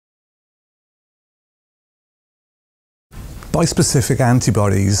Bispecific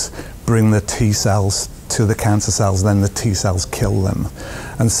antibodies bring the T cells to the cancer cells, then the T cells kill them.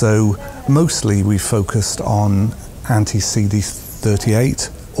 And so mostly we focused on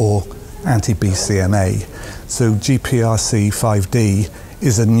anti-CD38 or anti-BCMA. So GPRC5D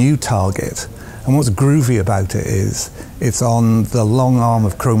is a new target. And what's groovy about it is it's on the long arm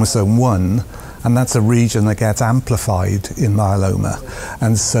of chromosome 1, and that's a region that gets amplified in myeloma.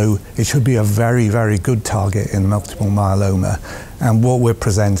 And so it should be a very, very good target in multiple myeloma. And what we're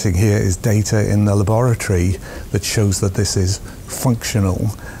presenting here is data in the laboratory that shows that this is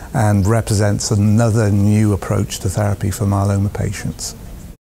functional and represents another new approach to therapy for myeloma patients.